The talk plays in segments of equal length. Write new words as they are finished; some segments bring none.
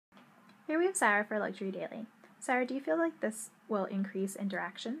Here we have Sarah for Luxury Daily. Sarah, do you feel like this will increase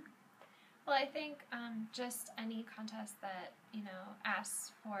interaction? Well, I think just any contest that,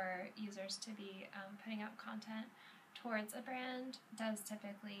 asks for users to be putting out content towards a brand does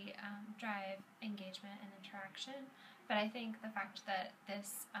typically drive engagement and interaction. But I think the fact that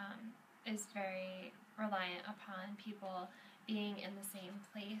this is very reliant upon people being in the same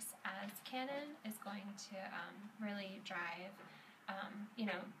place as Canon is going to really drive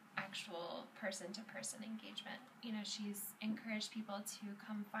actual person-to-person engagement. She's encouraged people to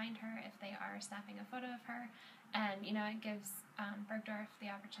come find her if they are snapping a photo of her, and, it gives Bergdorf the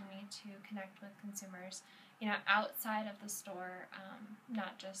opportunity to connect with consumers, outside of the store,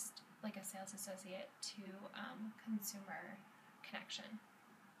 not just like a sales associate, to consumer connection.